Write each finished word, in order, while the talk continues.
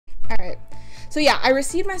right. So yeah, I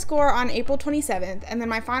received my score on April 27th, and then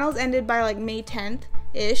my finals ended by like May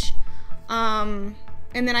 10th-ish. And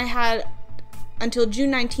then I had until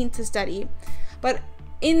June 19th to study. But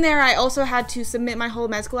in there, I also had to submit my whole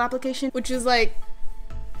med school application, which was like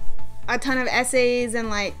a ton of essays and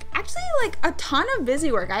like actually like a ton of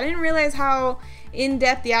busy work. I didn't realize how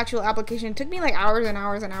in-depth the actual application took. Me like hours and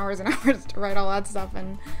hours and hours and hours to write all that stuff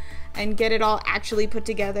and get it all actually put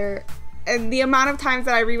together, and the amount of times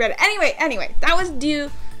that I reread it. Anyway, that was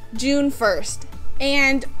due June 1st.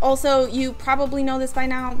 And also, you probably know this by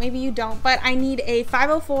now, maybe you don't, but I need a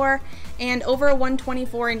 504 and over a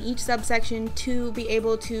 124 in each subsection to be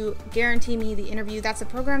able to guarantee me the interview. That's the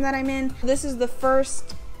program that I'm in. This is the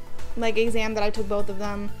first like exam that I took both of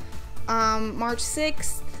them. March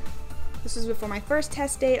 6th, this was before my first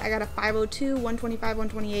test date. I got a 502, 125,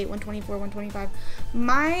 128, 124, 125.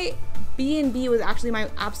 My B&B was actually my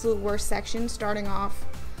absolute worst section starting off.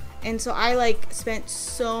 And so I like spent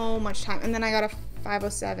so much time, and then I got a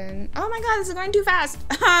 507. Oh my god, this is going too fast.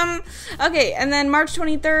 Okay, and then March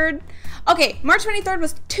 23rd. Okay, March 23rd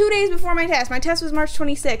was 2 days before my test. My test was March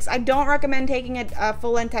 26th. I don't recommend taking a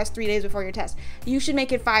full-length test 3 days before your test. You should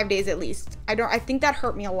make it 5 days at least. I think that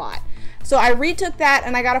hurt me a lot. So I retook that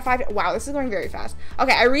and I got a 5. Wow, this is going very fast.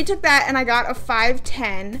 Okay, I retook that and I got a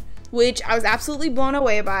 510, which I was absolutely blown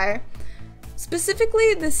away by.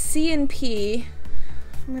 Specifically the C&P.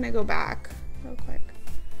 I'm gonna go back real quick.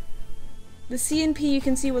 The C&P you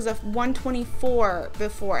can see was a 124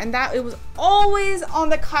 before, and that it was always on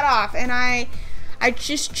the cutoff, and I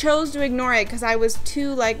just chose to ignore it because I was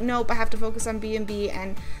too like, nope, I have to focus on B&B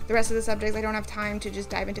and the rest of the subjects. I don't have time to just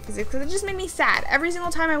dive into physics because it just made me sad. Every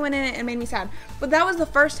single time I went in it made me sad. But that was the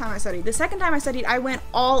first time I studied. The second time I studied, I went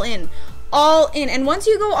all in. And once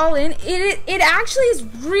you go all in, it actually is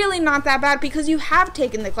really not that bad because you have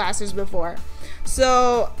taken the classes before.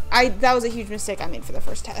 So that was a huge mistake I made for the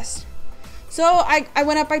first test. So I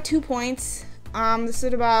went up by 2 points. This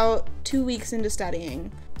is about 2 weeks into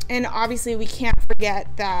studying. And obviously we can't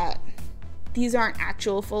forget that these aren't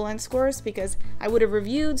actual full-length scores because I would have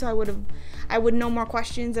reviewed, so I would know more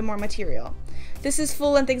questions and more material. This is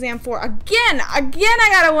full-length exam 4. Again, I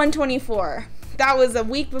got a 124. That was a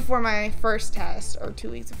week before my first test, or 2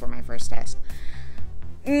 weeks before my first test.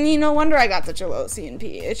 No wonder I got such a low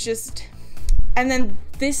C&P. It's just... And then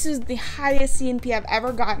this is the highest C&P I've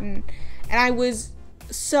ever gotten, and I was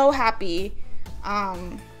so happy.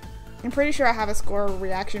 I'm pretty sure I have a score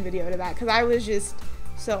reaction video to that because I was just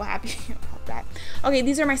so happy about that. Okay,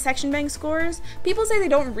 these are my section bank scores. People say they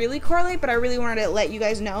don't really correlate, but I really wanted to let you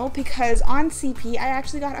guys know because on CP I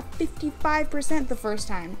actually got a 55% the first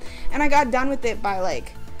time, and I got done with it by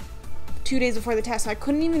like 2 days before the test, so I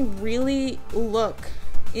couldn't even really look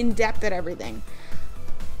in depth at everything.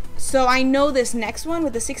 So I know this next one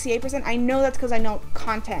with the 68%, I know that's because I know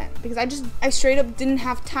content, because I straight up didn't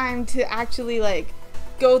have time to actually like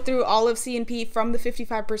go through all of C&P from the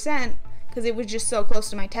 55% because it was just so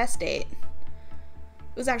close to my test date.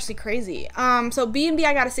 It was actually crazy. So B&B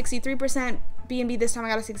I got a 63%, B&B this time I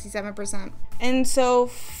got a 67%. And so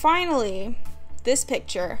finally, this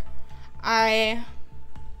picture, I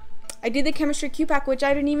did the chemistry Q-Pack, which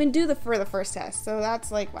I didn't even do for the first test. So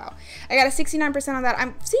that's like, wow. I got a 69% on that.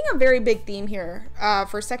 I'm seeing a very big theme here.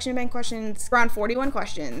 For section bank questions, around 41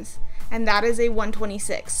 questions. And that is a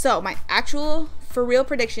 126. So my actual, for real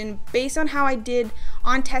prediction, based on how I did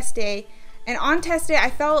on test day. And on test day, I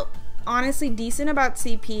felt honestly decent about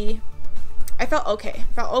CP. I felt okay.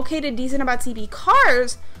 To decent about CP.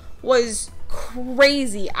 Cars was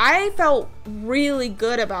crazy. I felt really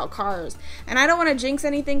good about cars, and I don't want to jinx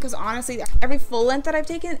anything because honestly every full length that I've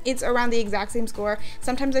taken, it's around the exact same score.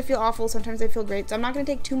 Sometimes I feel awful, sometimes I feel great, so I'm not going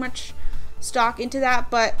to take too much stock into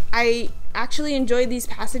that, but I actually enjoyed these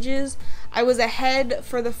passages. I was ahead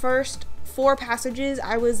for the first 4 passages.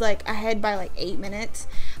 I was like ahead by like 8 minutes,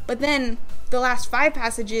 but then the last 5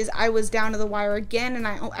 passages I was down to the wire again, and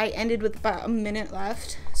I ended with about a minute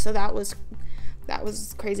left, so that was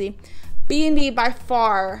crazy. B&B by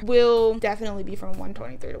far will definitely be from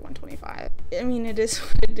 123 to 125. I mean, it is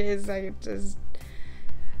what it is.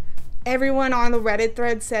 Everyone on the Reddit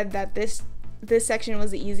thread said that this section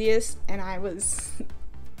was the easiest, and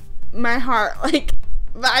my heart, like,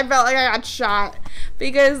 I felt like I got shot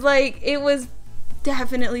because like it was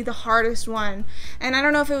definitely the hardest one. And I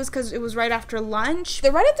don't know if it was because it was right after lunch. The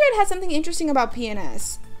Reddit thread had something interesting about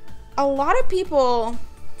PNS. A lot of people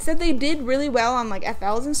said they did really well on like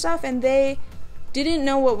FLs and stuff, and they didn't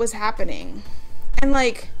know what was happening. And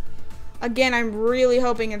like, again, I'm really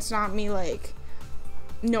hoping it's not me like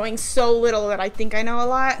knowing so little that I think I know a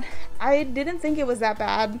lot. I didn't think it was that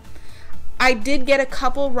bad. I did get a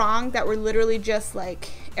couple wrong that were literally just like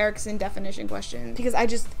Erickson definition questions, because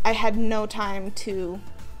I had no time to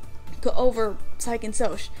go over psych and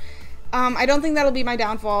soc. I don't think that'll be my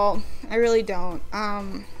downfall. I really don't.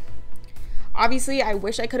 Obviously, I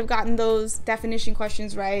wish I could have gotten those definition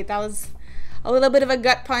questions right. That was a little bit of a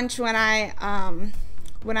gut punch when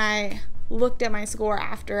I looked at my score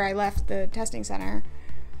after I left the testing center.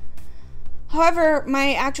 However,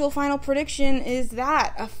 my actual final prediction is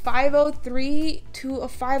that a 503 to a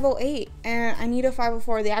 508, and I need a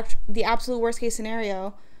 504. The absolute worst case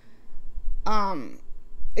scenario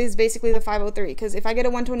is basically the 503, because if I get a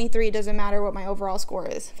 123, it doesn't matter what my overall score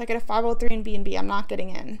is. If I get a 503 in B&B, I'm not getting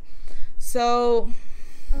in. So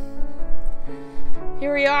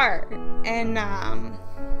here we are, and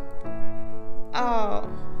oh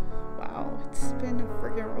wow, it's been a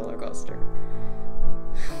freaking roller coaster.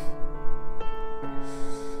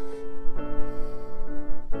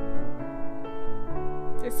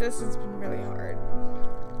 This test has been really hard.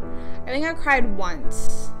 I think I cried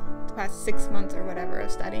once the past 6 months or whatever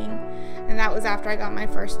of studying, and that was after I got my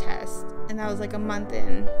first test, and that was like a month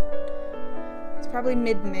in. It's probably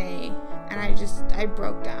mid-May, and I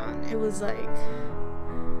broke down. It was like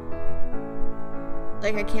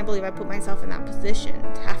I can't believe I put myself in that position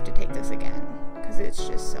to have to take this again, because it's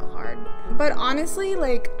just so hard. But honestly,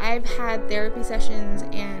 like, I've had therapy sessions,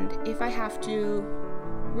 and if I have to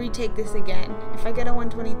retake this again, if I get a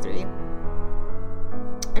 123,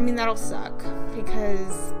 I mean, that'll suck,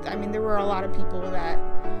 because I mean, there were a lot of people that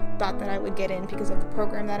thought that I would get in because of the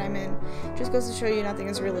program that I'm in. Just goes to show you nothing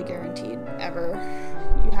is really guaranteed ever.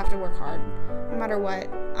 You have to work hard no matter what.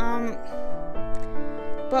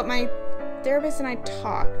 But my therapist and I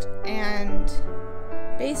talked, and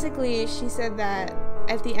basically she said that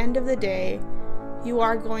at the end of the day, you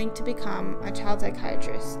are going to become a child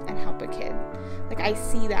psychiatrist and help a kid. Like, I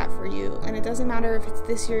see that for you, and it doesn't matter if it's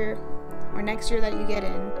this year or next year that you get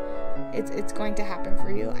in, it's going to happen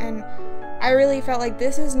for you. And I really felt like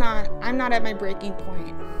I'm not at my breaking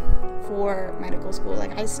point for medical school.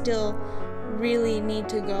 Like, I still really need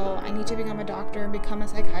to go. I need to become a doctor and become a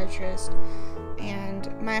psychiatrist. And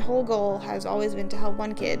my whole goal has always been to help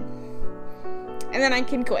one kid, and then I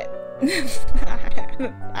can quit.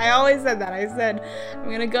 I always said that. I said, I'm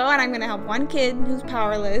going to go and I'm going to help one kid who's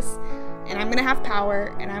powerless, and I'm going to have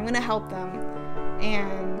power, and I'm going to help them,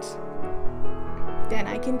 and then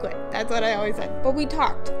I can quit. That's what I always said. But we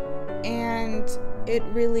talked, and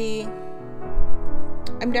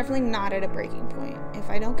I'm definitely not at a breaking point. If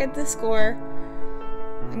I don't get this score,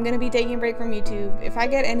 I'm going to be taking a break from YouTube. If I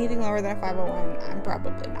get anything lower than a 501, I'm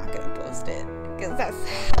probably not going to post it, because that's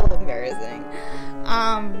hella embarrassing.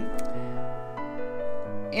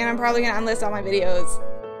 And I'm probably going to unlist all my videos.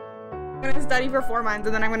 I'm going to study for 4 months,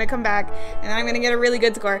 and then I'm going to come back, and then I'm going to get a really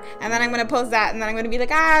good score, and then I'm going to post that, and then I'm going to be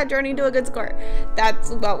like, journey to a good score.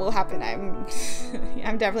 That's what will happen. I'm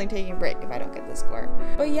definitely taking a break if I don't get this score.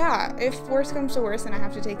 But yeah, if worse comes to worse and I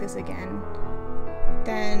have to take this again,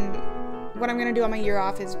 then what I'm going to do on my year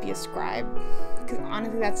off is be a scribe, because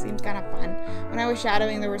honestly that seems kind of fun. When I was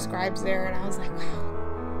shadowing, there were scribes there, and I was like,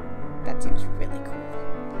 wow, that seems really cool.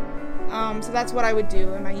 So that's what I would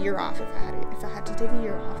do in my year off if I had to take a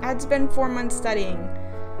year off. I'd spend 4 months studying,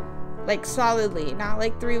 like, solidly, not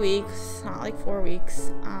like 3 weeks, not like 4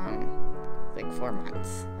 weeks, like 4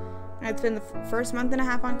 months. And I'd spend the first month and a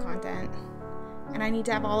half on content, and I need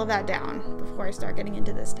to have all of that down before I start getting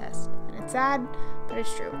into this test. And it's sad, but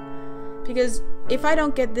it's true. Because if I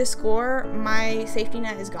don't get this score, my safety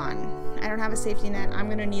net is gone. I don't have a safety net. I'm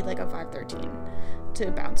going to need like a 513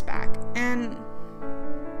 to bounce back. And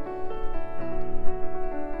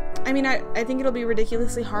I mean, I think it'll be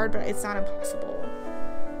ridiculously hard, but it's not impossible.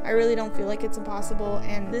 I really don't feel like it's impossible.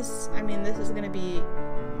 And this is going to be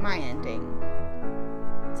my ending.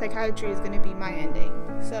 Psychiatry is going to be my ending.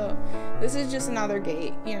 So this is just another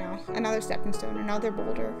gate, you know, another stepping stone, another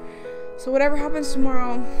boulder. So whatever happens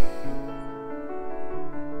tomorrow,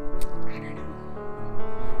 I don't know.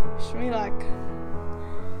 Wish me luck.